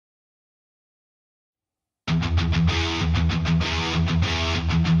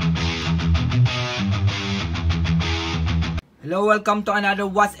Hello, welcome to another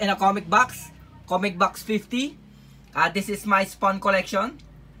What's in a Comic Box, Comic Box 50. This is my Spawn collection.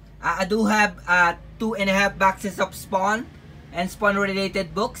 I do have 2.5 boxes of Spawn and Spawn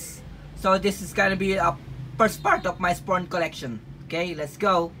related books. So this is gonna be a first part of my Spawn collection. Okay, let's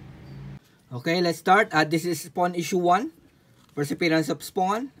go. Okay, let's start. This is Spawn issue 1. First appearance of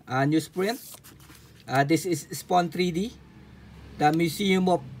Spawn, newsprint. This is Spawn 3D, the Museum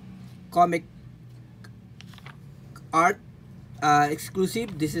of Comic Art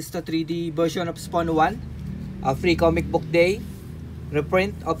exclusive. This is the 3D version of Spawn 1, a free comic book day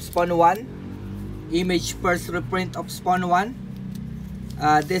reprint of Spawn 1, Image first reprint of Spawn 1.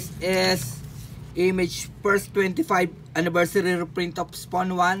 This is Image first 25 anniversary reprint of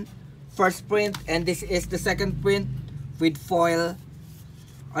Spawn 1, first print, and this is the second print with foil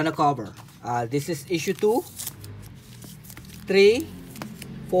on the cover. This is issue 2, 3,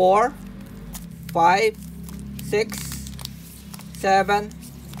 4, 5, 6, 7,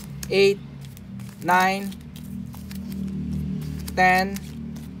 8, 9, 10,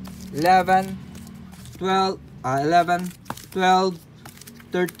 11, 12,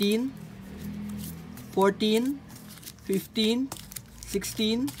 13, 14, 15,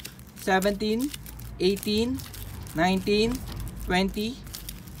 16, 17, 18, 19, 20,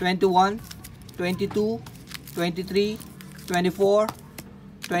 21, 22, 23, 24,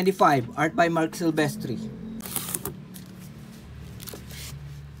 25. Art by Mark Silvestri.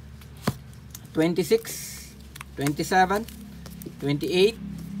 26, 27, 28,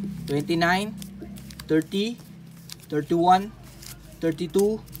 29, 30, 31,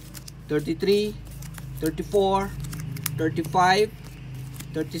 32, 33, 34, 35,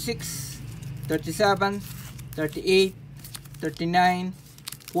 36, 37, 38, 39,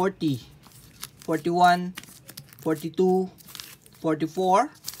 40, 41, 42, 44,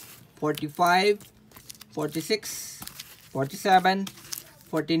 45, 46, 47,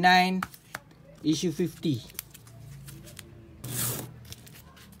 49, issue 50.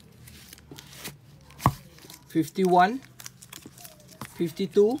 51,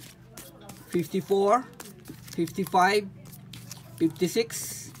 52, 54, 55,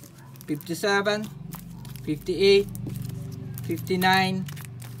 56, 57, 58, 59,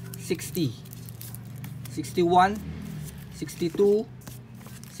 60, 61, 62,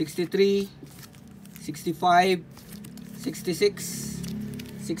 63, 65, 66,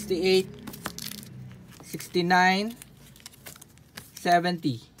 68, 69,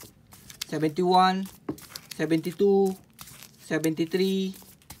 70, 71, 72, 73,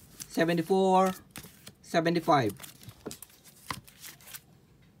 74, 75.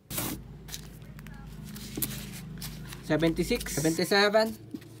 76, 77,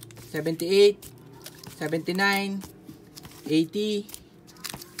 78, 79, 80,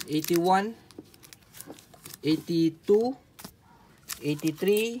 81, 82,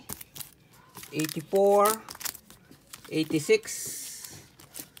 83, 84, 86,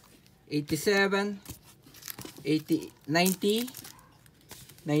 87, 80, 90,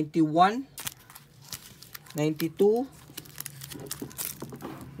 91, 92,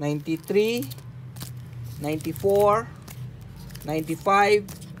 93, 94, 95,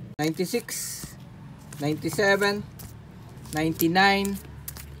 96, 97, 99,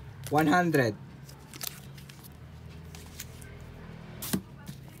 100.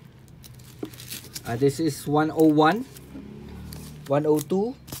 This is 101,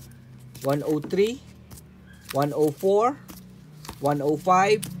 102, 103, 104,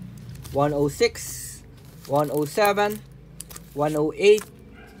 105, 106, 107, 108,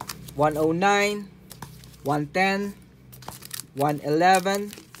 109, 110,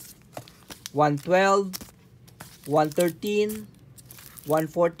 111, 112, 113,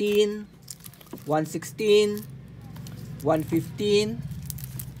 114, 116, 115,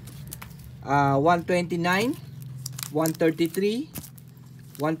 129, 133,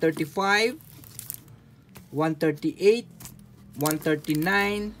 135, 138,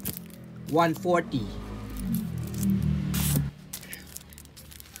 139, 140.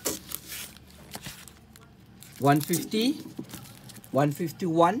 150,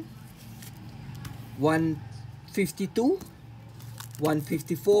 151, 152,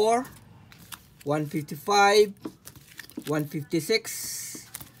 154, 155, 156,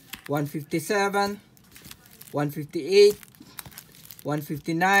 157, 158,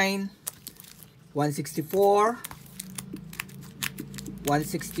 159, 164,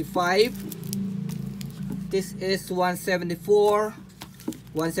 165. This is 174,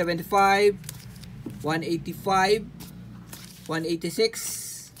 175, 185,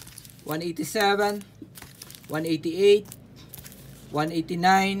 186, 187, 188,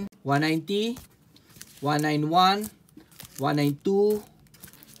 189, 190, 191, 192,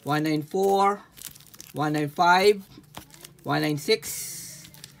 194, 195, 196,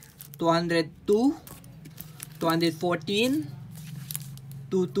 202, 214,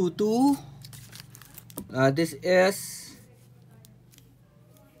 222. This is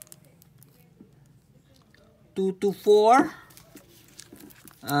 224.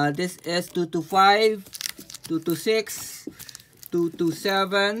 This is 225, 226,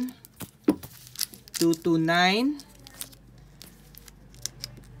 227, 229.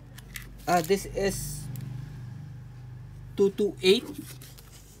 This is 228,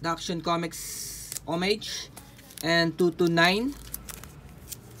 the Action Comics homage, and 229,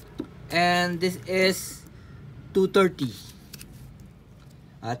 and this is 230.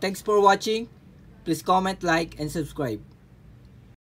 Thanks for watching. Please comment, like, and subscribe.